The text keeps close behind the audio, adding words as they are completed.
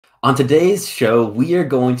On today's show, we are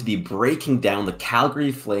going to be breaking down the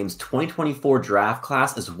Calgary Flames 2024 draft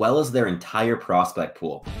class as well as their entire prospect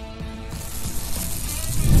pool.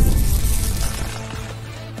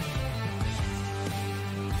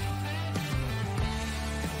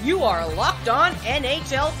 You are Locked On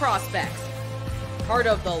NHL Prospects, part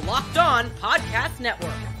of the Locked On Podcast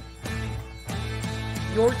Network.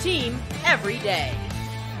 Your team every day.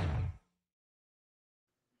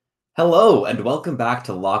 Hello, and welcome back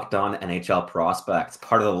to Locked On NHL Prospects,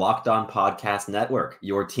 part of the Locked On Podcast Network,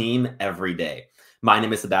 your team every day. My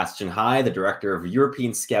name is Sebastian High, the Director of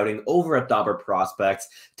European Scouting over at Dobber Prospects,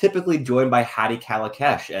 typically joined by Hattie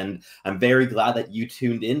Kalakesh, and I'm very glad that you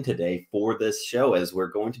tuned in today for this show as we're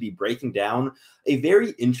going to be breaking down a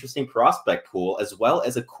very interesting prospect pool as well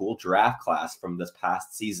as a cool draft class from this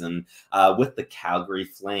past season with the Calgary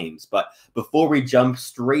Flames. But before we jump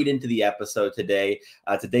straight into the episode today,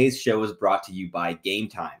 today's show is brought to you by Game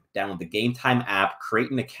Time. Download the Game Time app,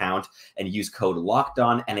 create an account, and use code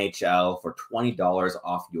LOCKEDONNHL for $20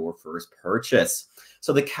 off your first purchase.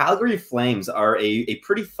 So the Calgary Flames are a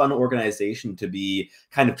pretty fun organization to be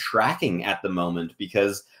kind of tracking at the moment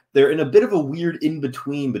because they're in a bit of a weird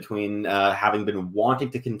in-between between having been wanting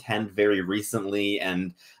to contend very recently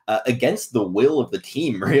and against the will of the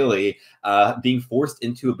team, really, being forced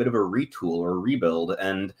into a bit of a retool or rebuild.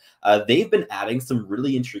 And they've been adding some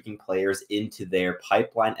really intriguing players into their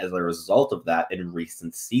pipeline as a result of that in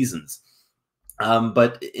recent seasons.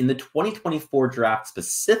 But in the 2024 draft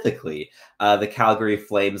specifically, the Calgary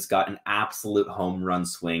Flames got an absolute home run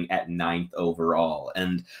swing at 9th overall.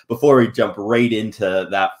 And before we jump right into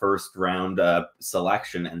that first round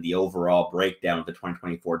selection and the overall breakdown of the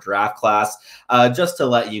 2024 draft class, just to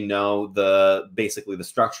let you know, basically the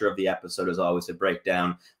structure of the episode is always to break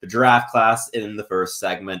down the draft class in the first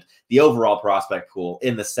segment, the overall prospect pool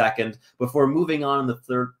in the second, before moving on in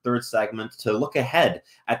the third segment to look ahead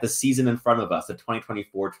at the season in front of us, the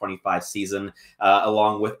 2024-25 season,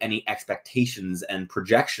 along with any expectations and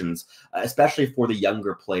projections, especially for the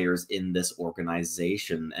younger players in this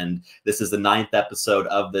organization. And this is the 9th episode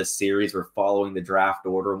of this series. We're following the draft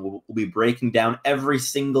order. We'll be breaking down every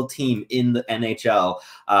single team in the NHL.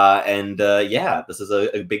 Yeah, this is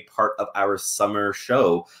a big part of our summer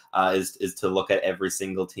show, is to look at every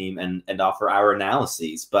single team and offer our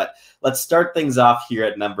analyses. But let's start things off here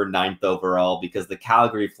at number 9th overall, because the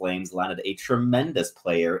Calgary Flames landed a tremendous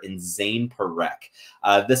player in Zayne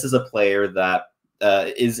Parekh. This is a player that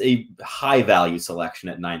is a high value selection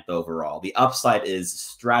at 9th overall. The upside is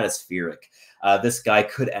stratospheric. This guy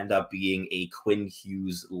could end up being a Quinn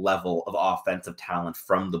Hughes level of offensive talent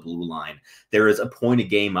from the blue line. There is a point a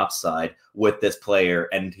game upside with this player,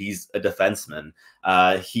 and he's a defenseman.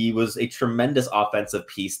 He was a tremendous offensive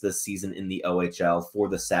piece this season in the OHL for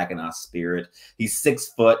the Saginaw Spirit. He's 6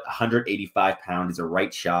 foot, 185 pounds. He's a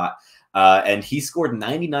right shot. And he scored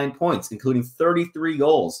 99 points, including 33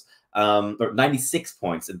 goals, or 96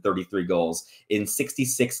 points and 33 goals in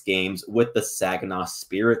 66 games with the Saginaw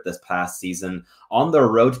Spirit this past season on the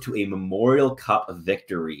road to a Memorial Cup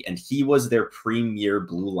victory. And he was their premier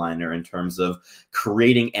blue liner in terms of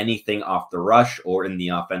creating anything off the rush or in the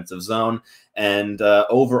offensive zone. And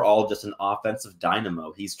overall, just an offensive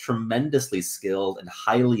dynamo. He's tremendously skilled and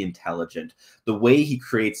highly intelligent. The way he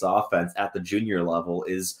creates offense at the junior level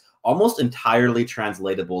is almost entirely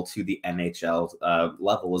translatable to the NHL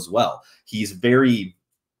level as well. He's very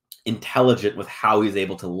intelligent with how he's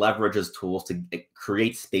able to leverage his tools to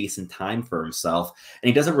create space and time for himself. And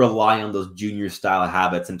he doesn't rely on those junior style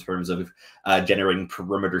habits in terms of generating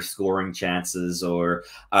perimeter scoring chances or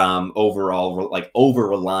overall like over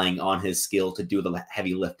relying on his skill to do the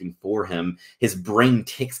heavy lifting for him. His brain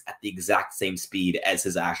ticks at the exact same speed as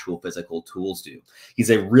his actual physical tools do.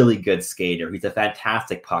 He's a really good skater. He's a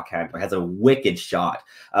fantastic puck handler, has a wicked shot,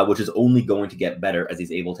 which is only going to get better as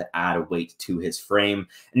he's able to add a weight to his frame.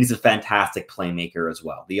 And he's a fantastic playmaker as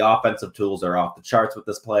well. The offensive tools are off the charts with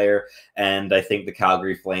this player, and I think the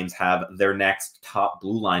Calgary Flames have their next top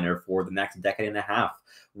blue liner for the next decade and a half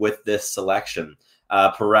with this selection.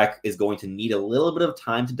 Parekh is going to need a little bit of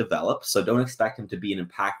time to develop, so don't expect him to be an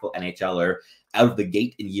impactful NHLer out of the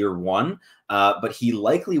gate in year 1, but he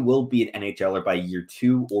likely will be an NHLer by year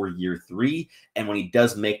 2 or year 3, and when he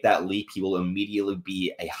does make that leap, he will immediately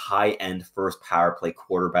be a high-end first power play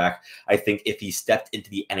quarterback. I think if he stepped into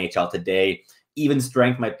the NHL today, even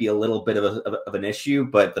strength might be a little bit of an issue,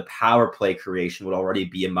 but the power play creation would already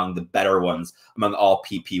be among the better ones, among all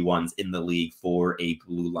PP ones in the league for a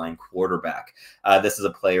blue line quarterback. This is a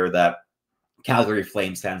player that Calgary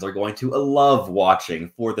Flames fans are going to love watching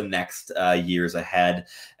for the next years ahead.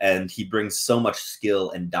 And he brings so much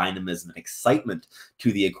skill and dynamism and excitement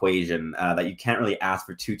to the equation that you can't really ask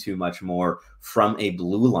for too much more from a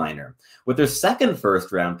blue liner. With their second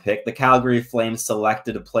first-round pick, the Calgary Flames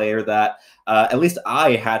selected a player that at least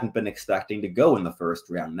I hadn't been expecting to go in the first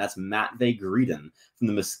round, and that's Matvei Grudin from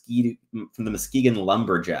the Muskegon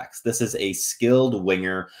Lumberjacks. This is a skilled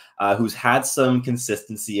winger who's had some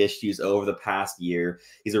consistency issues over the past year.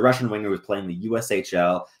 He's a Russian winger who's playing the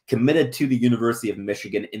USHL, committed to the University of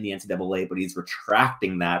Michigan in the NCAA, but he's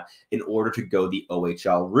retracting that in order to go the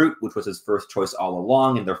OHL route, which was his first choice all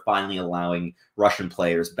along, and they're finally allowing Russian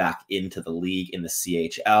players back into the league in the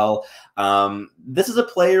CHL. This is a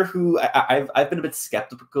player who I've been a bit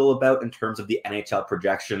skeptical about in terms of the NHL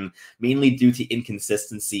projection, mainly due to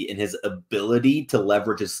inconsistency in his ability to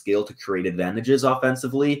leverage his skill to create advantages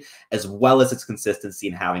offensively, as well as its consistency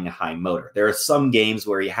in having a high motor. There are some games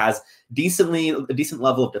where he has a decent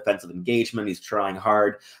level of defensive engagement. He's trying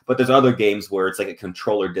hard, but there's other games where it's like a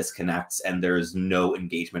controller disconnects and there's no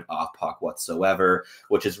engagement off puck whatsoever,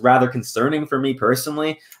 which is rather concerning for me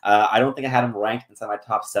personally. I don't think I had him ranked inside my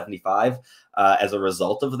top 75 as a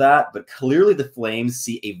result of that, but clearly the Flames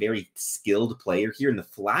see a very skilled player here, and the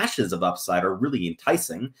flashes of upside are really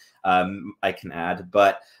enticing, I can add,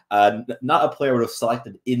 but not a player I would have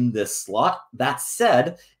selected in this slot. That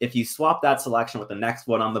said, if you swap that selection with the next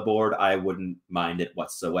one on the board, I wouldn't mind it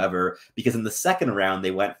whatsoever, because in the second round,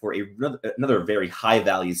 they went for another very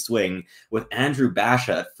high-value swing with Andrew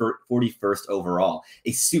Basha at 41st overall,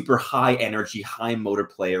 a super high-energy, high-motor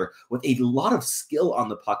player with a lot of skill on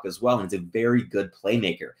the puck as well, and is a very good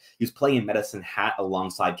playmaker. He was playing in Medicine Hat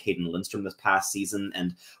alongside Caden Lindstrom this past season,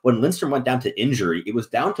 and when Lindstrom went down to injury, it was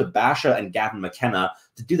down to Basha and Gavin McKenna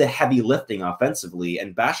to do the heavy lifting offensively,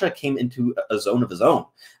 and Basha came into a zone of his own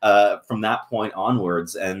from that point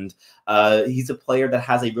onwards, and he's a player that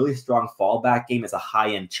has a really strong fallback game as a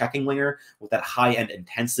high-end checking winger with that high-end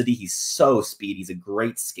intensity. He's so speedy, he's a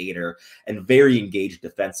great skater, and very engaged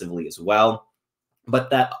defensively as well.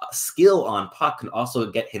 But that skill on puck can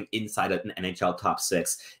also get him inside an NHL top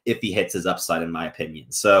 6 if he hits his upside, in my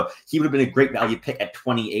opinion. So he would have been a great value pick at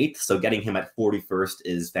 28th. So getting him at 41st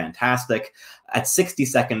is fantastic. At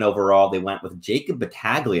 62nd overall, they went with Jacob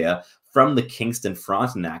Battaglia from the Kingston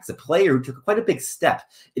Frontenacs, a player who took quite a big step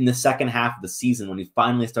in the second half of the season when he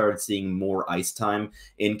finally started seeing more ice time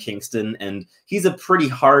in Kingston. And he's a pretty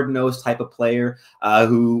hard-nosed type of player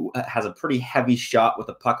who has a pretty heavy shot with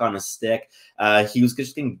a puck on a stick. He was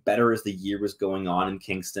just getting better as the year was going on in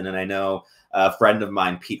Kingston. And I know a friend of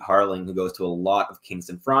mine, Pete Harling, who goes to a lot of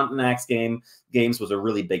Kingston Frontenacs games, was a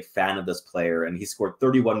really big fan of this player. And he scored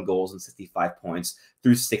 31 goals and 65 points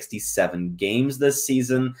through 67 games this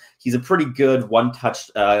season. He's a pretty good one-touch,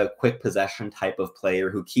 quick possession type of player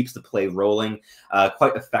who keeps the play rolling,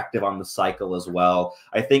 quite effective on the cycle as well.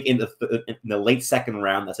 I think in the late second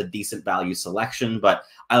round, that's a decent value selection, but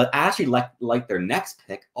I actually like their next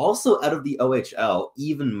pick, also out of the OHL,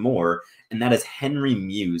 even more, and that is Henry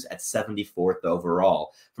Muse at 74th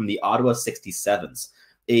overall from the Ottawa 67s.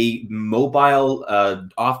 A mobile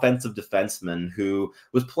offensive defenseman who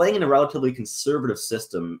was playing in a relatively conservative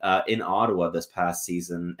system in Ottawa this past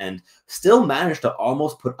season and still managed to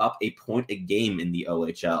almost put up a point a game in the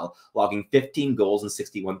OHL, logging 15 goals and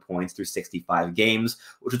 61 points through 65 games,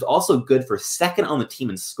 which was also good for second on the team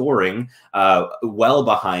in scoring, well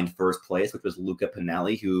behind first place, which was Luca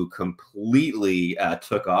Pinelli, who completely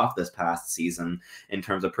took off this past season in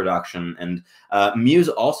terms of production. And Muse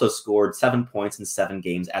also scored 7 points in 7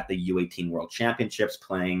 games at the U18 World Championships,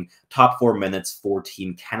 playing top 4 minutes for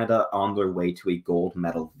Team Canada on their way to a gold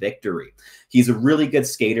medal victory. He's a really good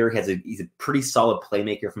skater. He's a pretty solid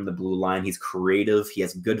playmaker from the blue line. He's creative. He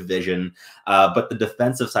has good vision, but the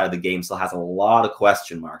defensive side of the game still has a lot of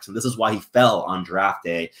question marks, and this is why he fell on draft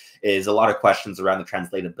day, is a lot of questions around the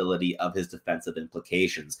translatability of his defensive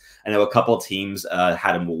implications. I know a couple of teams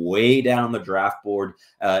had him way down on the draft board,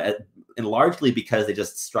 and largely because they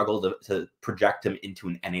just struggled to project him into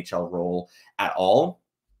an NHL role at all.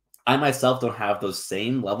 I myself don't have those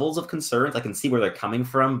same levels of concerns. I can see where they're coming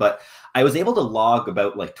from, but I was able to log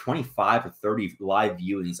about like 25 or 30 live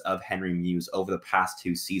viewings of Henry Muse over the past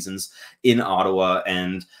 2 seasons in Ottawa,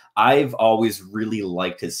 and I've always really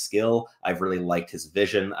liked his skill. I've really liked his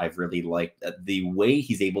vision. I've really liked the way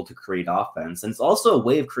he's able to create offense. And it's also a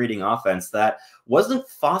way of creating offense that wasn't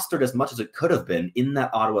fostered as much as it could have been in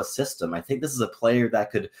that Ottawa system. I think this is a player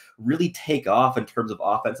that could really take off in terms of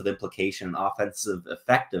offensive implication, offensive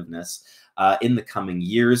effectiveness in the coming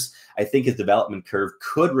years. I think his development curve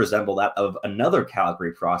could resemble that of another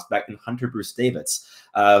Calgary prospect in Hunter Bruce Davids.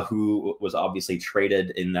 who was obviously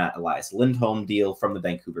traded in that Elias Lindholm deal from the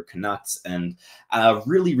Vancouver Canucks, and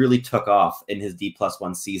really took off in his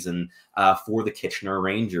D+1 season for the Kitchener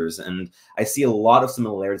Rangers. And I see a lot of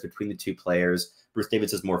similarities between the two players. Bruce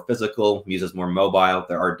Davis is more physical, Muse is more mobile.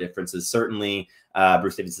 There are differences, certainly.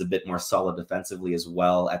 Bruce Davis is a bit more solid defensively as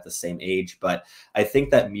well at the same age, but I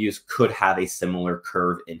think that Muse could have a similar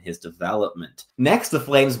curve in his development. Next, the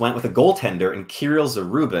Flames went with a goaltender in Kirill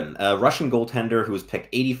Zarubin, a Russian goaltender who was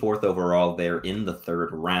picked 84th overall there in the 3rd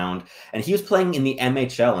round. And he was playing in the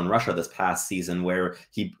MHL in Russia this past season, where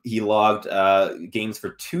he logged games for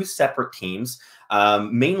 2 separate teams.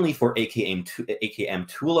 Mainly for AKM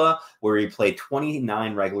Tula, where he played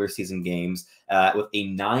 29 regular season games with a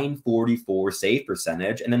 .944 save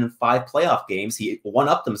percentage. And then in 5 playoff games, he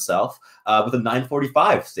one-upped himself with a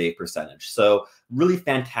 .945 save percentage. So really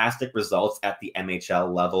fantastic results at the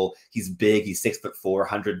MHL level. He's big. He's 6'4",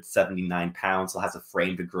 179 pounds. So has a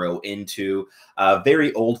frame to grow into.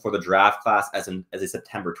 Very old for the draft class as a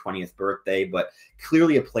September 20th birthday, but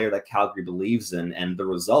clearly a player that Calgary believes in, and the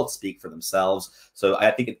results speak for themselves. So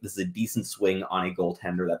I think this is a decent swing on a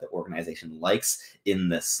goaltender that the organization likes in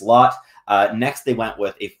this slot. Next, they went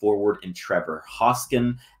with a forward in Trevor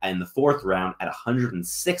Hoskin in the 4th round at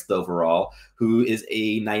 106th overall, who is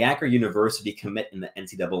a Niagara University commit in the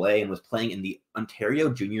NCAA and was playing in the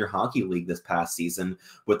Ontario Junior Hockey League this past season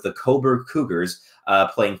with the Cobourg Cougars,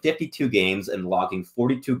 playing 52 games and logging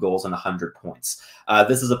 42 goals and 100 points.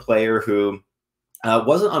 This is a player who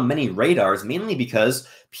wasn't on many radars, mainly because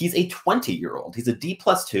he's a 20-year-old. He's a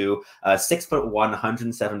D+2, 6'1",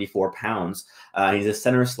 174 pounds. He's a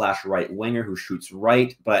center/right winger who shoots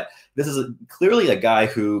right. But this is clearly a guy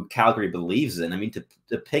who Calgary believes in. I mean, to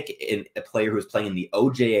pick in a player who's playing in the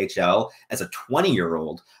OJHL as a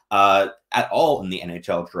 20-year-old at all in the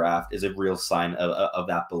NHL draft is a real sign of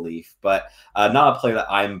that belief. But not a player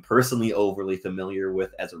that I'm personally overly familiar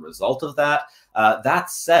with as a result of that. That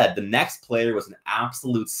said, the next player was an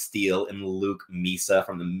absolute steal in Luke Misa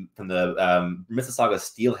from the Mississauga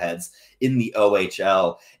Steelheads in the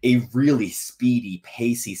OHL. A really speedy,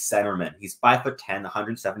 pacey centerman. He's 5'10",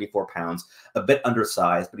 174 pounds, a bit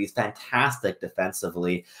undersized, but he's fantastic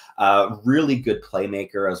defensively. Really good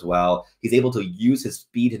playmaker as well. He's able to use his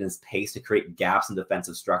speed and his pace to create gaps in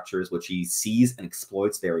defensive structures, which he sees and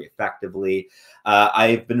exploits very effectively.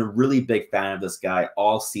 I've been a really big fan of this guy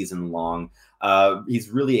all season long.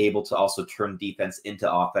 He's really able to also turn defense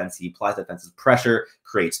into offense. He applies defensive pressure,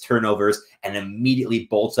 creates turnovers, and immediately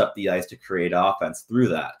bolts up the ice to create offense through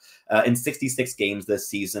that. In 66 games this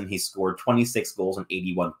season, he scored 26 goals and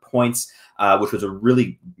 81 points, which was a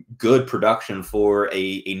really good production for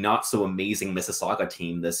a not-so-amazing Mississauga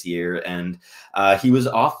team this year. And he was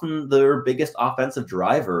often their biggest offensive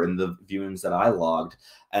driver in the viewings that I logged,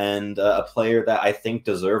 and a player that I think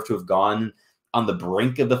deserved to have gone on the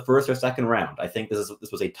brink of the 1st or 2nd round. I think this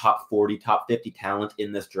was a top 40, top 50 talent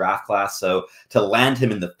in this draft class. So to land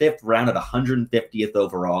him in the 5th round at 150th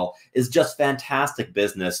overall is just fantastic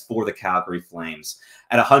business for the Calgary Flames.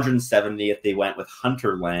 At 170th, they went with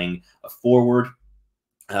Hunter Lang, a forward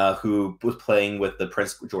who was playing with the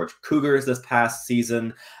Prince George Cougars this past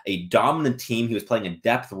season, a dominant team. He was playing a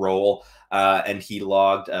depth role, and he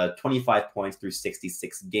logged 25 points through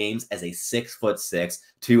 66 games as a 6'6",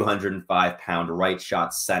 205-pound right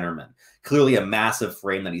shot centerman. Clearly a massive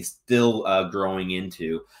frame that he's still growing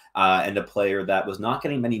into, and a player that was not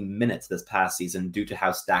getting many minutes this past season due to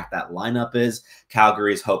how stacked that lineup is.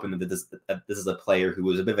 Calgary is hoping that this is a player who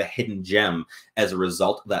was a bit of a hidden gem as a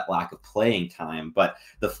result of that lack of playing time. But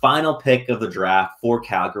the final pick of the draft for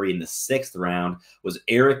Calgary in the 6th round was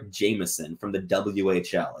Eric Jameson from the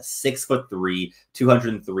WHL, a 6'3",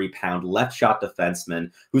 203-pound left shot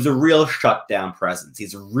defenseman who's a real shutdown presence.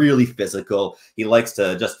 He's really physical. He likes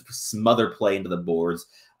to just smother play into the boards.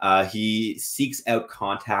 He seeks out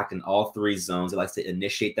contact in all 3 zones. He likes to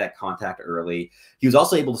initiate that contact early. He was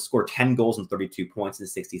also able to score 10 goals and 32 points in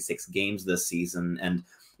 66 games this season. And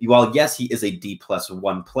while, yes, he is a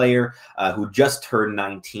D+1 player who just turned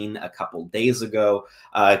 19 a couple days ago,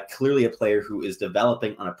 clearly a player who is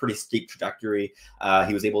developing on a pretty steep trajectory.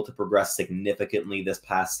 He was able to progress significantly this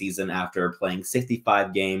past season after playing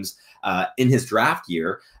 65 games in his draft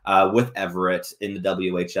year with Everett in the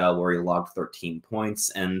WHL, where he logged 13 points,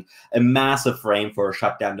 and a massive frame for a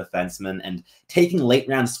shutdown defenseman. And taking late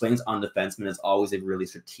round swings on defensemen is always a really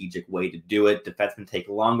strategic way to do it. Defensemen take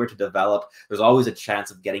longer to develop. There's always a chance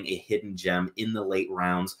of getting a hidden gem in the late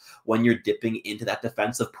rounds when you're dipping into that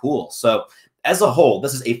defensive pool. So As a whole,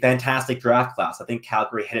 this is a fantastic draft class. I think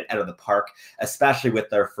Calgary hit it out of the park, especially with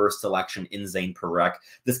their first selection in Zayne Parekh.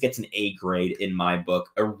 This gets an A grade in my book.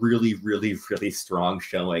 A really, really, really strong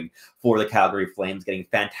showing for the Calgary Flames, getting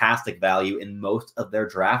fantastic value in most of their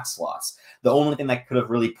draft slots. The only thing that could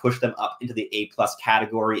have really pushed them up into the A+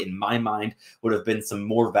 category, in my mind, would have been some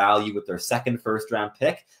more value with their second first-round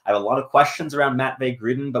pick. I have a lot of questions around Matvei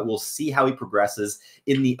Grudin, but we'll see how he progresses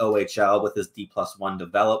in the OHL with his D+1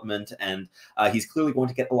 development, and he's clearly going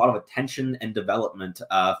to get a lot of attention and development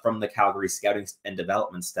from the Calgary scouting and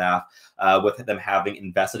development staff, with them having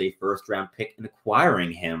invested a first-round pick in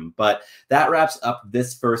acquiring him. But that wraps up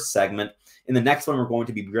this first segment. In the next one, we're going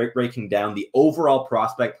to be breaking down the overall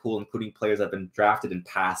prospect pool, including players that have been drafted in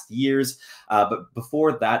past years. But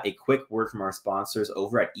before that, a quick word from our sponsors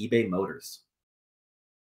over at eBay Motors.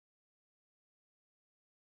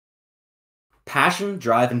 Passion,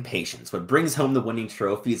 drive, and patience. What brings home the winning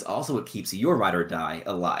trophy is also what keeps your ride or die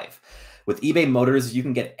alive. With eBay Motors, you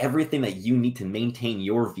can get everything that you need to maintain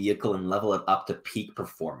your vehicle and level it up to peak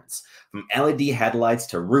performance. From LED headlights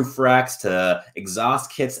to roof racks to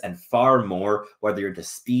exhaust kits and far more, whether you're into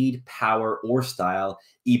speed, power, or style,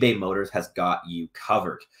 eBay Motors has got you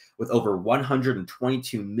covered. With over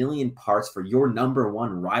 122 million parts for your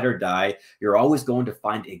 #1 ride or die, you're always going to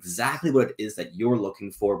find exactly what it is that you're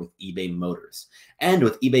looking for with eBay Motors. And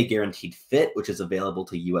with eBay Guaranteed Fit, which is available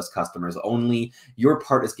to US customers only, your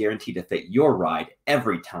part is guaranteed to fit your ride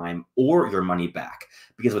every time or your money back.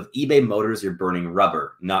 Because with eBay Motors, you're burning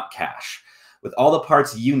rubber, not cash. With all the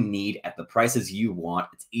parts you need at the prices you want,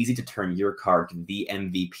 it's easy to turn your car to the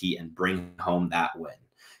MVP and bring home that win.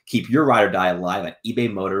 Keep your ride or die alive at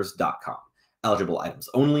ebaymotors.com. Eligible items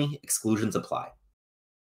only. Exclusions apply.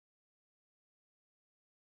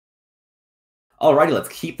 Alrighty, let's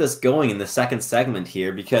keep this going in the second segment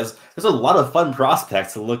here, because there's a lot of fun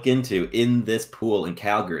prospects to look into in this pool in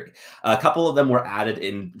Calgary. A couple of them were added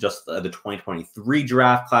in just the 2023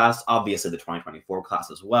 draft class, obviously the 2024 class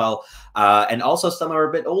as well, and also some are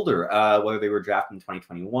a bit older, whether they were drafted in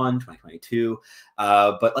 2021, 2022.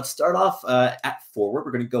 But let's start off at forward.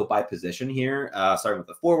 We're going to go by position here, starting with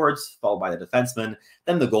the forwards, followed by the defensemen,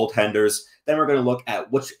 then the goaltenders. Then we're going to look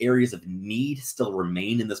at which areas of need still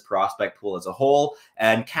remain in this prospect pool as a whole,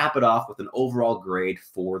 and cap it off with an overall grade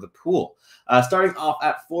for the pool. Starting off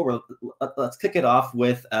at forward, let's kick it off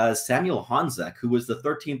with Samuel Honzek, who was the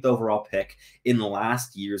 13th overall pick in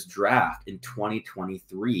last year's draft in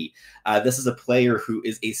 2023. This is a player who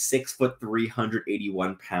is a 6',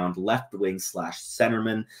 381-pound left wing /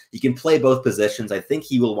 centerman. He can play both positions. I think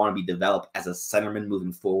he will want to be developed as a centerman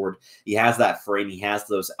moving forward. He has that frame. He has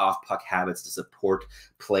those off-puck habits to support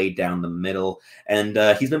play down the middle. And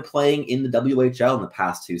he's been playing in the WHL in the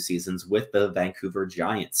past 2 seasons with the Vancouver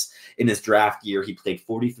Giants. In his draft year, he played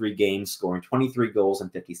 43 games, scoring 23 goals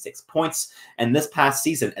and 56 points. And this past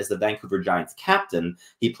season, as the Vancouver Giants captain,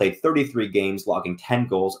 he played 33 games, logging 10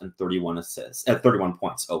 goals and 31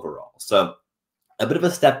 points overall. So a bit of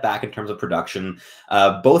a step back in terms of production.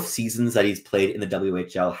 Both seasons that he's played in the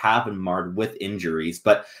WHL have been marred with injuries,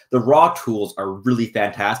 but the raw tools are really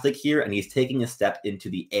fantastic here, and he's taking a step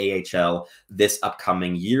into the AHL this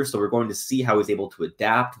upcoming year. So we're going to see how he's able to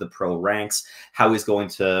adapt to the pro ranks, how he's going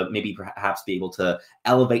to maybe perhaps be able to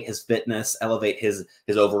elevate his fitness, elevate his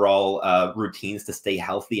overall routines to stay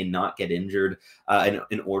healthy and not get injured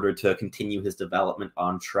in order to continue his development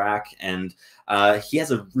on track. And he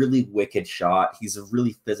has a really wicked shot. He's a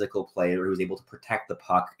really physical player who's able to protect the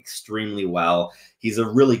puck extremely well. He's a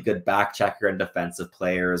really good back checker and defensive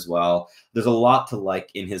player as well. There's a lot to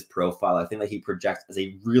like in his profile. I think that he projects as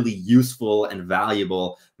a really useful and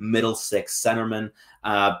valuable middle six centerman.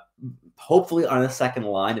 Hopefully on a second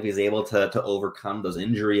line if he's able to overcome those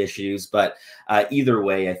injury issues. But either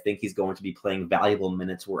way, I think he's going to be playing valuable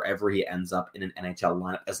minutes wherever he ends up in an NHL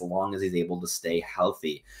lineup, as long as he's able to stay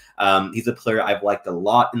healthy. He's a player I've liked a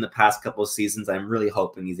lot in the past couple of seasons. I'm really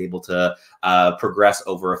hoping he's able to progress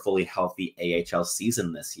over a fully healthy AHL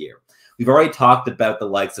season this year. We've already talked about the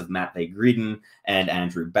likes of Matvei Grudin and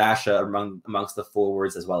Andrew Basha amongst the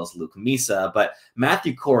forwards, as well as Luke Misa, but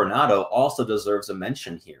Matthew Coronado also deserves a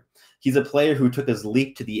mention here. He's a player who took his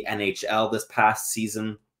leap to the NHL this past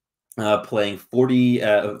season, playing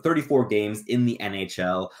 34 games in the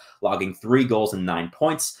NHL, logging 3 goals and 9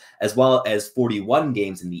 points, as well as 41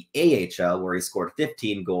 games in the AHL, where he scored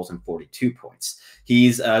 15 goals and 42 points.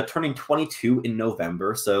 He's turning 22 in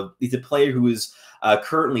November, so he's a player who is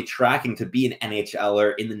currently tracking to be an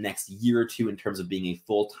NHLer in the next year or two in terms of being a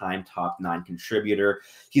full-time top 9 contributor.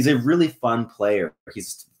 He's a really fun player.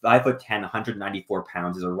 He's 5'10", 194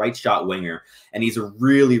 pounds. He's a right shot winger, and he's a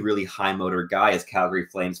really, really high motor guy, as Calgary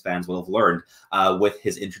Flames fans will have learned with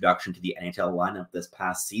his introduction to the NHL lineup this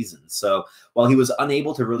past season. So while he was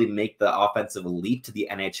unable to really make the offensive leap to the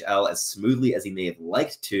NHL as smoothly as he may have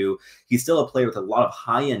liked to, he's still a player with a lot of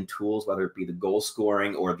high-end tools, whether it be the goal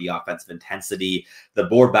scoring or the offensive intensity, the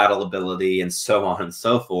board battle ability, and so on and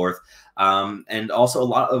so forth. And also a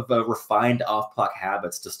lot of refined off-puck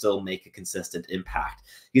habits to still make a consistent impact.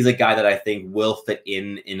 He's a guy that I think will fit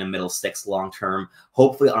in a middle six long-term,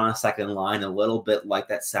 hopefully on a second line, a little bit like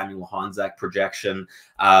that Samuel Honzek projection,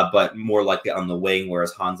 but more likely on the wing,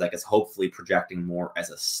 whereas Honzek is hopefully projecting more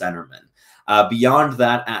as a centerman. Beyond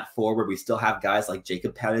that, at forward, we still have guys like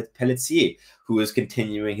Jacob Pelletier, who is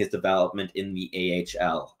continuing his development in the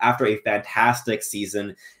AHL. After a fantastic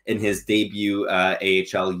season in his debut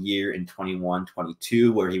AHL year in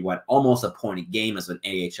 21-22, where he went almost a point a game as an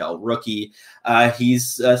AHL rookie,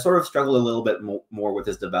 he's sort of struggled a little bit more with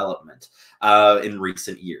his development in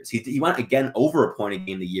recent years. He went again over a point a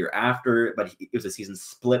game the year after, but it was a season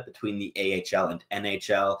split between the AHL and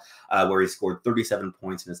NHL, where he scored 37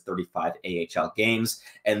 points in his 35 AHL games.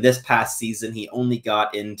 And this past season, he only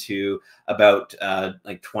got into about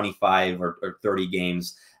like 25 or 30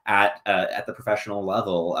 games at the professional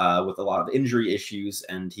level with a lot of injury issues,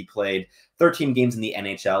 and he played 13 games in the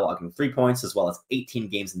NHL, logging 3 points, as well as 18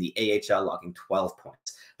 games in the AHL, logging 12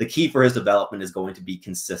 points. The key for his development is going to be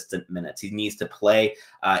consistent minutes. He needs to play.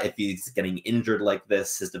 If he's getting injured like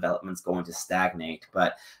this, his development's going to stagnate.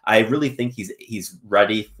 But I really think he's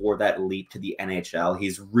ready for that leap to the NHL.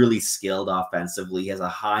 He's really skilled offensively. He has a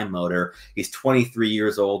high motor. He's 23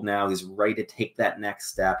 years old now. He's ready to take that next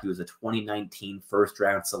step. He was a 2019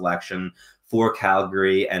 first-round selection for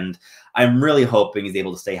Calgary, and I'm really hoping he's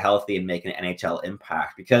able to stay healthy and make an NHL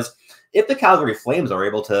impact, because if the Calgary Flames are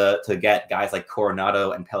able to get guys like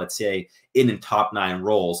Coronado and Pelletier in top 9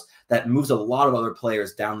 roles, that moves a lot of other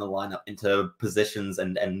players down the lineup into positions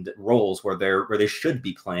and roles where they should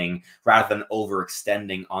be playing, rather than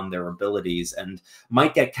overextending on their abilities, and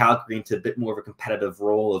might get Calgary into a bit more of a competitive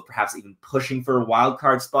role of perhaps even pushing for a wild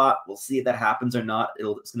card spot. We'll see if that happens or not.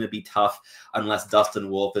 It's going to be tough unless Dustin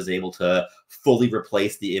Wolf is able to fully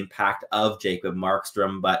replace the impact of Jacob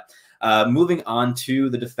Markstrom. But moving on to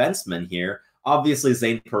the defensemen here, obviously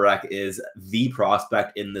Zayne Parekh is the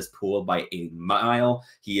prospect in this pool by a mile.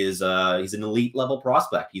 He's an elite level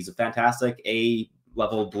prospect. He's a fantastic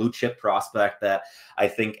A-level blue chip prospect that I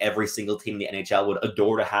think every single team in the NHL would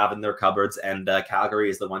adore to have in their cupboards, and Calgary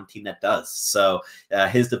is the one team that does. So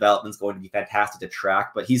his development is going to be fantastic to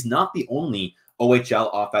track, but he's not the only OHL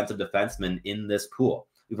offensive defenseman in this pool.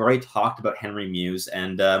 We've already talked about Henry Muse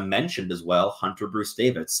and mentioned as well Hunter Bruce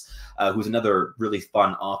Davids, who's another really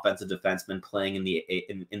fun offensive defenseman playing in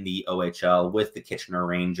the OHL with the Kitchener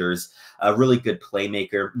Rangers. A really good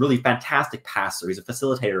playmaker, really fantastic passer. He's a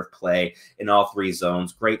facilitator of play in all 3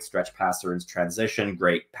 zones. Great stretch passer in transition.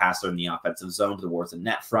 Great passer in the offensive zone towards the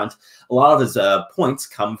net front. A lot of his points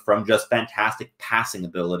come from just fantastic passing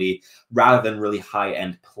ability rather than really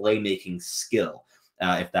high-end playmaking skill.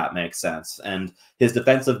 If that makes sense. And his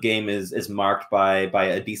defensive game is marked by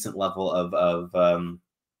a decent level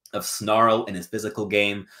of snarl in his physical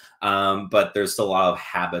game, but there's still a lot of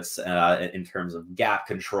habits in terms of gap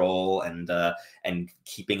control and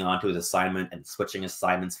keeping on to his assignment and switching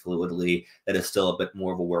assignments fluidly. That is still a bit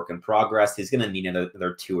more of a work in progress. He's going to need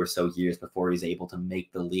another 2 or so years before he's able to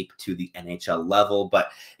make the leap to the NHL level, but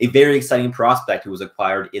a very exciting prospect who was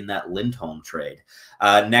acquired in that Lindholm trade.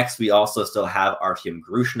 Next, we also still have Artyom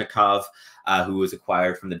Grushnikov, who was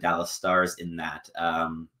acquired from the Dallas Stars in that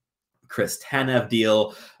Chris Tanev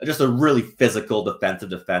deal. Just a really physical defensive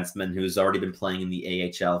defenseman who's already been playing in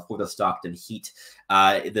the AHL for the Stockton Heat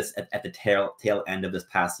at the tail end of this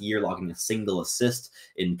past year, logging a single assist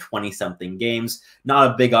in 20-something games.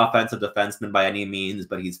 Not a big offensive defenseman by any means,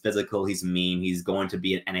 but he's physical, he's mean, he's going to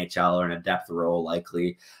be an NHL or in a depth role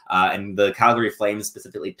likely. And the Calgary Flames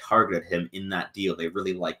specifically targeted him in that deal. They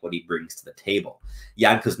really like what he brings to the table.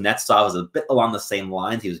 Jan Kuznetsov is a bit along the same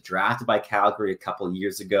lines. He was drafted by Calgary a couple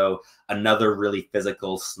years ago. another really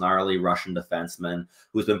physical, snarly Russian defenseman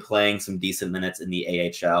who's been playing some decent minutes in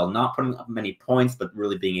the AHL, not putting up many points, but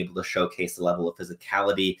really being able to showcase the level of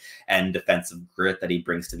physicality and defensive grit that he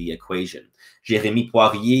brings to the equation. Jérémy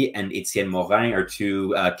Poirier and Etienne Morin are two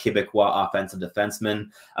Quebecois offensive defensemen.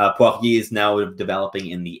 Poirier is now developing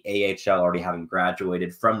in the AHL, already having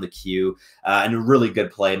graduated from the Q, and a really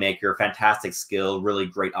good playmaker, fantastic skill, really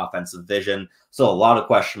great offensive vision. So a lot of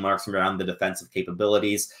question marks around the defensive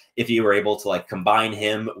capabilities. If you were able to like combine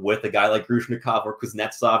him with a guy like Grushnikov or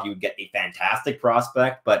Kuznetsov, you would get a fantastic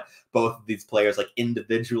prospect. But both of these players, like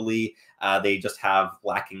individually, they just have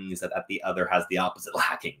lackings that the other has the opposite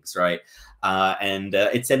lackings, right?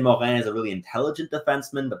 Etienne Morin is a really intelligent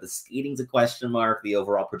defenseman, but the skating's a question mark. The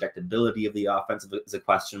overall projectability of the offense is a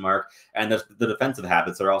question mark. And the defensive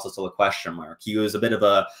habits are also still a question mark. He was a bit of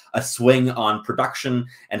a swing on production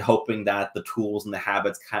and hoping that the tools and the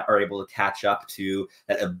habits are able to catch up to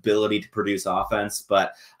that ability to produce offense.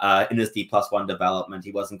 But in his D+1 development,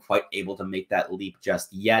 he wasn't quite able to make that leap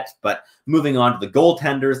just yet. But moving on to the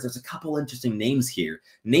goaltenders, there's a couple interesting names here,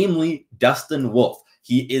 namely Dustin Wolf.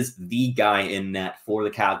 He is the guy in net for the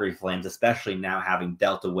Calgary Flames, especially now having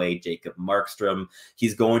dealt away Jacob Markstrom.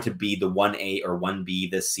 He's going to be the 1A or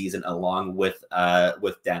 1B this season, along with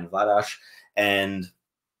Dan Vladash. And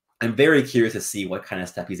I'm very curious to see what kind of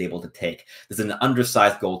step he's able to take. This is an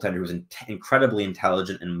undersized goaltender who's incredibly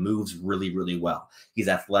intelligent and moves really, really well. He's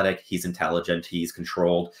athletic, he's intelligent, he's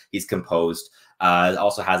controlled, he's composed.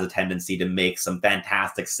 Also has a tendency to make some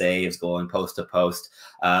fantastic saves going post to post.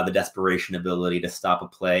 The desperation ability to stop a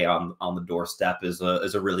play on the doorstep is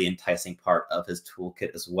a really enticing part of his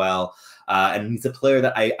toolkit as well. And he's a player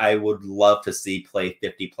that I would love to see play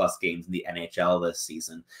 50+ games in the NHL this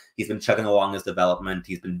season. He's been chugging along his development.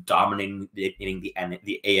 He's been dominating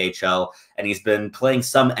the AHL, and he's been playing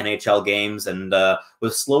some NHL games and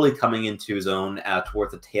was slowly coming into his own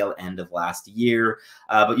towards the tail end of last year.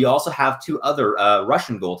 But you also have two other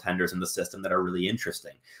Russian goaltenders in the system that are really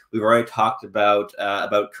interesting. We've already talked about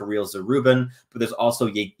Kirill Zarubin, but there's also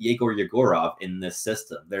Yegor Yegorov in this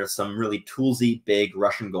system. There's some really toolsy, big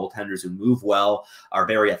Russian goaltenders who move well, are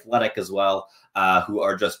very athletic as well, who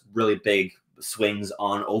are just really big swings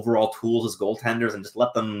on overall tools as goaltenders, and just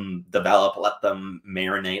let them develop, let them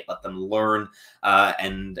marinate, let them learn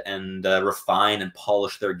and refine and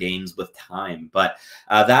polish their games with time. But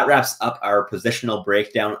that wraps up our positional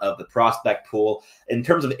breakdown of the prospect pool. In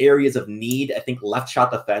terms of areas of need, I think left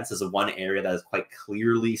shot defense is one area that is quite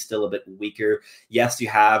clearly still a bit weaker. Yes, you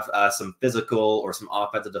have some physical or some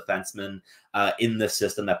offensive defensemen in the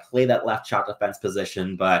system that play that left shot defense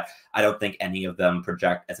position, but I don't think any of them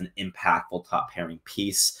project as an impactful top pairing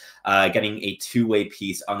piece. Getting a two-way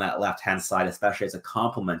piece on that left-hand side, especially as a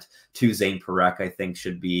complement to Zayne Parekh, I think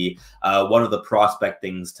should be one of the prospect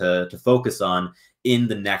things to focus on in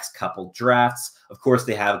the next couple drafts. Of course,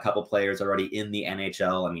 they have a couple players already in the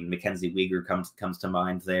NHL. I mean, Mackenzie Weegar comes to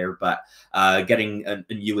mind there, but getting a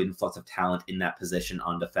new influx of talent in that position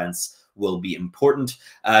on defense will be important.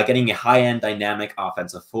 Getting a high-end dynamic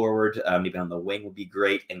offensive forward, maybe on the wing, would be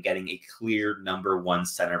great, and getting a clear #1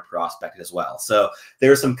 center prospect as well. So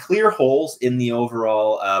there are some clear holes in the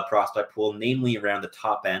overall prospect pool, namely around the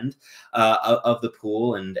top end of the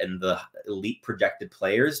pool and the elite projected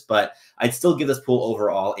players, but I'd still give this pool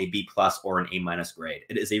overall a B+ or an A- grade.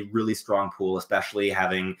 It is a really strong pool, especially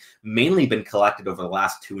having mainly been collected over the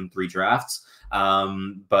last 2 and 3 drafts.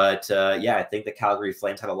 Yeah, I think the Calgary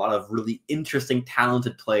Flames have a lot of really interesting,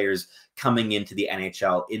 talented players coming into the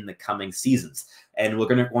NHL in the coming seasons. And we're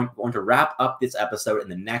going to wrap up this episode in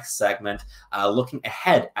the next segment, looking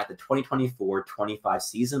ahead at the 2024-25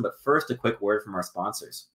 season. But first, a quick word from our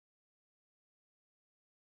sponsors.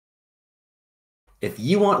 If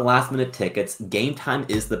you want last-minute tickets, Game Time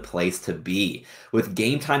is the place to be. With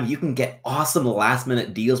Game Time, you can get awesome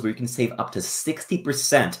last-minute deals where you can save up to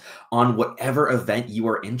 60% on whatever event you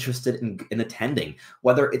are interested in attending,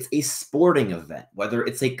 whether it's a sporting event, whether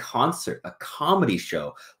it's a concert, a comedy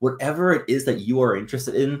show, whatever it is that you are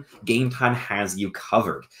interested in, Game Time has you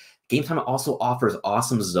covered. Game Time also offers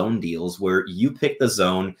awesome zone deals where you pick the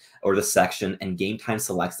zone or the section and Game Time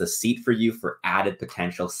selects the seat for you for added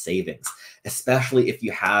potential savings, especially if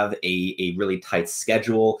you have a really tight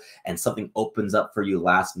schedule and something opens up for you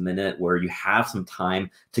last minute where you have some time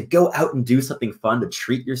to go out and do something fun, to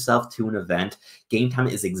treat yourself to an event. Game Time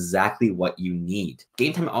is exactly what you need.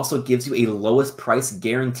 Game Time also gives you a lowest price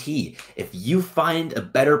guarantee. If you find a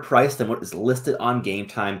better price than what is listed on Game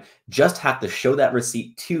Time, just have to show that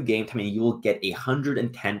receipt to Game Time and you will get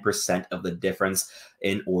 110% of the difference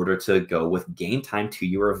in order to go with Game Time to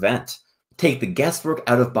your event. Take the guesswork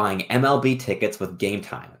out of buying MLB tickets with Game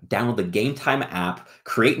Time. Download the Game Time app,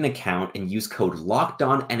 create an account, and use code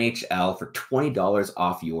LOCKEDONNHL for $20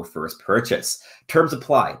 off your first purchase. Terms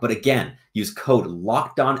apply, but again, use code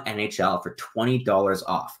LOCKEDONNHL for $20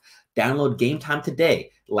 off. Download Game Time today.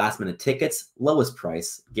 Last-minute tickets, lowest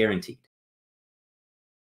price, guaranteed.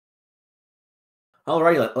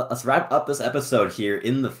 Alrighty, let's wrap up this episode here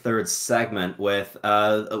in the third segment with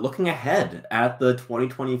looking ahead at the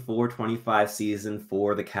 2024-25 season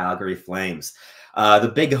for the Calgary Flames.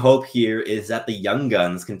 The big hope here is that the young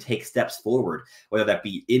guns can take steps forward, whether that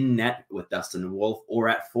be in net with Dustin Wolf or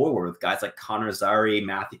at forward with guys like Connor Zary,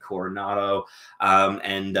 Matthew Coronato,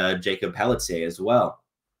 and Jacob Pelletier as well.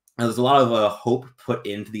 There's a lot of hope put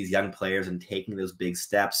into these young players and taking those big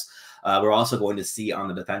steps. We're also going to see on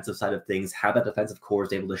the defensive side of things how that defensive core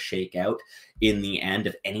is able to shake out in the end.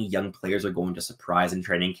 If any young players are going to surprise in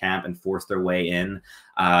training camp and force their way in,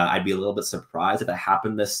 I'd be a little bit surprised if that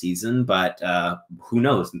happened this season, but who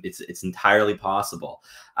knows? It's entirely possible.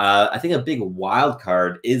 I think a big wild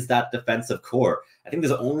card is that defensive core. I think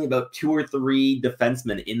there's only about 2 or 3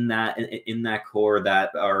 defensemen in that core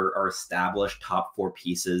that are established top 4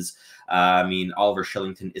 pieces. I mean, Oliver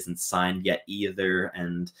Shillington isn't signed yet either,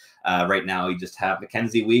 and right now you just have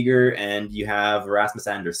Mackenzie Weegar and you have Rasmus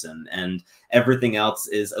Andersson, and everything else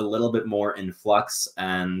is a little bit more in flux.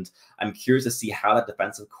 And I'm curious to see how that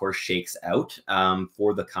defensive core shakes out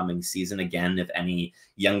for the coming season. Again, if any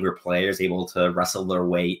younger players able to wrestle their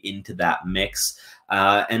way into that mix.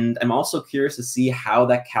 And I'm also curious to see how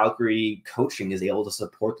that Calgary coaching is able to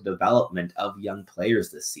support the development of young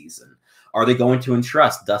players this season. Are they going to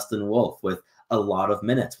entrust Dustin Wolf with a lot of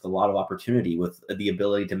minutes, with a lot of opportunity, with the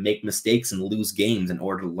ability to make mistakes and lose games in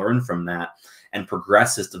order to learn from that and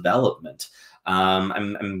progress his development?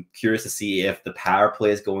 I'm curious to see if the power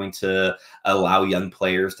play is going to allow young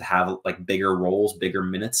players to have like bigger roles, bigger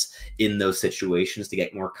minutes in those situations to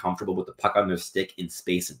get more comfortable with the puck on their stick in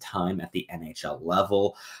space and time at the NHL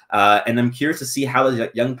level. And I'm curious to see how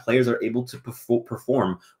the young players are able to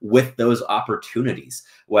perform with those opportunities,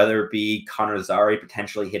 whether it be Connor Zary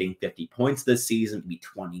potentially hitting 50 points this season, maybe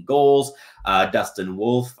 20 goals. Dustin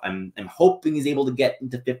Wolf, I'm hoping he's able to get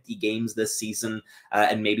into 50 games this season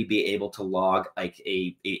and maybe be able to log like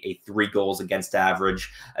a 3 goals against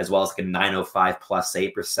average, as well as like a 905 plus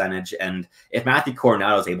save percentage. And if Matthew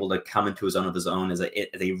Coronato is able to come into his own of his own as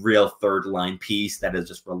a real third line piece that is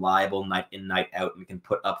just reliable night in, night out, and can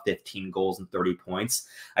put up 15 goals and 30 points,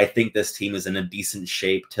 I think this team is in a decent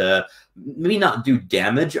shape to maybe not do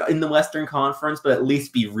damage in the Western Conference, but at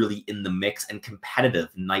least be really in the mix and competitive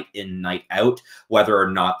night in, night out, whether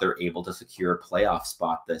or not they're able to secure a playoff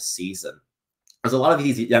spot this season. There's a lot of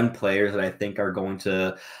these young players that I think are going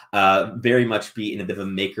to very much be in a bit of a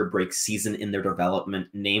make or break season in their development,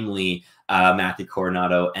 namely Matthew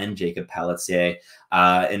Coronato and Jacob Pelletier,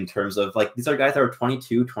 in terms of like, these are guys that are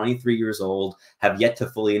 22, 23 years old, have yet to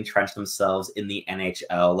fully entrench themselves in the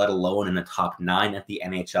NHL, let alone in a top 9 at the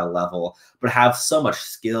NHL level, but have so much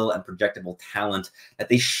skill and projectable talent that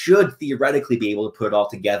they should theoretically be able to put it all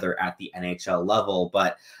together at the NHL level,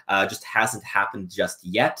 but just hasn't happened just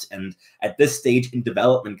yet. And at this stage in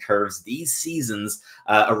development curves, these seasons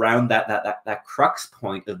around that crux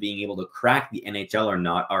point of being able to crack the NHL or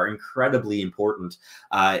not are incredibly important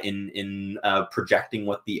in projecting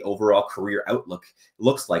what the overall career outlook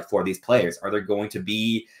looks like for these players. Are they going to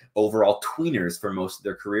be overall tweeners for most of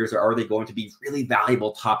their careers, or are they going to be really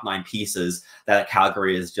valuable top 9 pieces that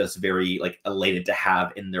Calgary is just very like elated to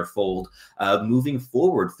have in their fold moving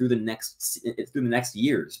forward through the next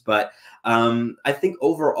years? But I think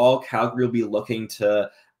overall Calgary will be looking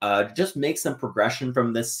to just make some progression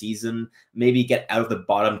from this season, maybe get out of the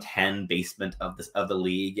bottom 10 basement of the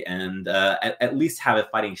league, and at least have a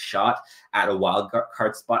fighting shot at a wild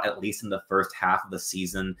card spot, at least in the first half of the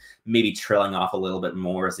season, maybe trailing off a little bit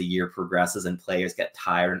more as the year progresses and players get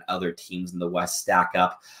tired and other teams in the West stack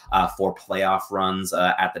up for playoff runs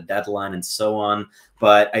at the deadline and so on.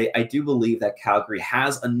 But I do believe that Calgary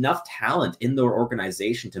has enough talent in their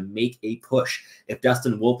organization to make a push. If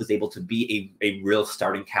Dustin Wolf is able to be a real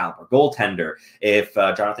starting caliber goaltender, if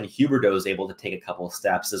Jonathan Huberdeau is able to take a couple of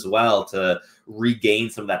steps as well to regain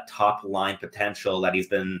some of that top line potential that he's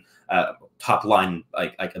been top line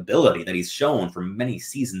like ability that he's shown for many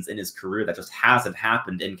seasons in his career that just hasn't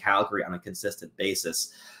happened in Calgary on a consistent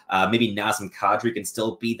basis. Maybe Nazem Kadri can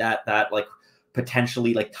still be that like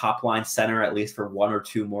potentially like top line center, at least for 1 or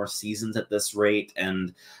 2 more seasons at this rate.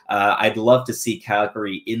 And I'd love to see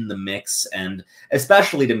Calgary in the mix, and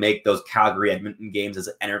especially to make those Calgary-Edmonton games as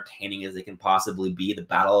entertaining as they can possibly be. The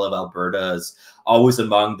Battle of Alberta is always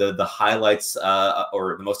among the highlights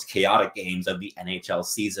or the most chaotic games of the NHL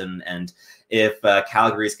season. And if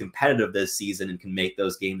Calgary is competitive this season and can make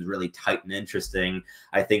those games really tight and interesting,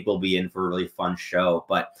 I think we'll be in for a really fun show.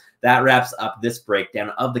 But that wraps up this breakdown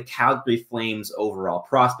of the Calgary Flames overall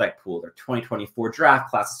prospect pool, their 2024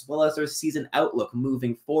 draft class, as well as their season outlook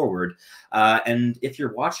moving forward. And if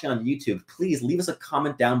you're watching on YouTube, please leave us a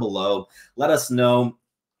comment down below. Let us know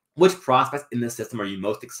which prospects in this system are you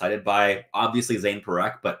most excited by. Obviously, Zayne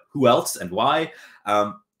Parekh, but who else and why?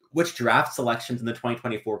 Which draft selections in the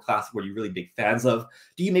 2024 class were you really big fans of?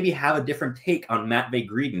 Do you maybe have a different take on Matvei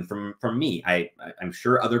Grudin from me? I'm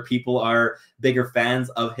sure other people are bigger fans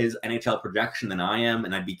of his NHL projection than I am,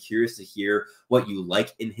 and I'd be curious to hear what you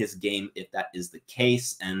like in his game if that is the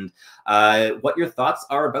case, and what your thoughts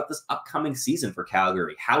are about this upcoming season for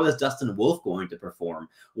Calgary. How is Dustin Wolf going to perform?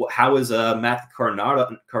 How is Matt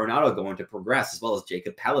Coronado going to progress, as well as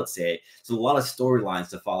Jacob Pelletier? So a lot of storylines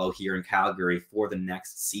to follow here in Calgary for the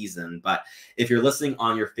next season. But if you're listening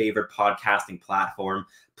on your favorite podcasting platform,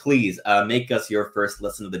 please make us your first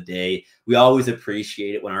listen of the day. We always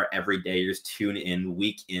appreciate it when our everydayers tune in,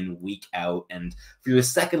 week out. And for your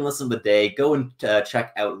second listen of the day, go and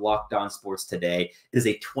check out Locked On Sports Today. It is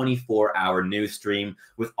a 24-hour news stream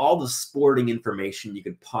with all the sporting information you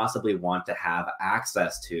could possibly want to have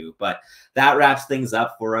access to. But that wraps things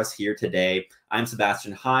up for us here today. I'm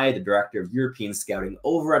Sebastian High, the Director of European Scouting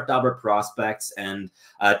over at Dobber Prospects, and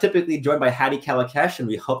typically joined by Hattie Kalakesh, and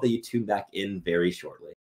we hope that you tune back in very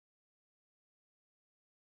shortly.